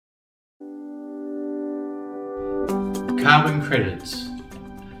Carbon credits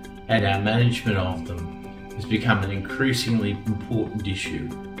and our management of them has become an increasingly important issue.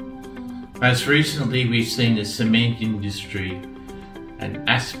 Most recently, we've seen the cement industry and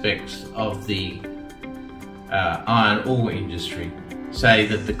aspects of the iron ore industry say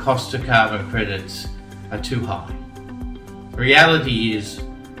that the cost of carbon credits are too high. The reality is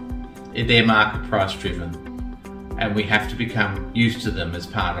they're market price driven, and we have to become used to them as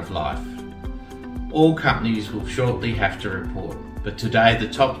part of life. All companies will shortly have to report, but today the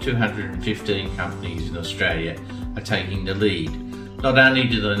top 215 companies in Australia are taking the lead. Not only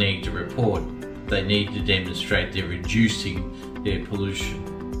do they need to report, they need to demonstrate they're reducing their pollution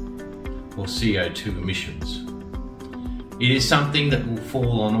or CO2 emissions. It is something that will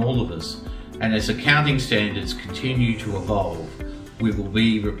fall on all of us, and as accounting standards continue to evolve, we will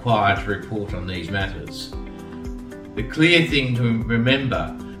be required to report on these matters. The clear thing to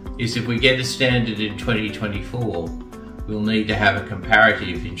remember is if we get a standard in 2024, we'll need to have a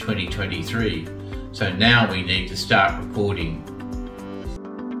comparative in 2023. So now we need to start recording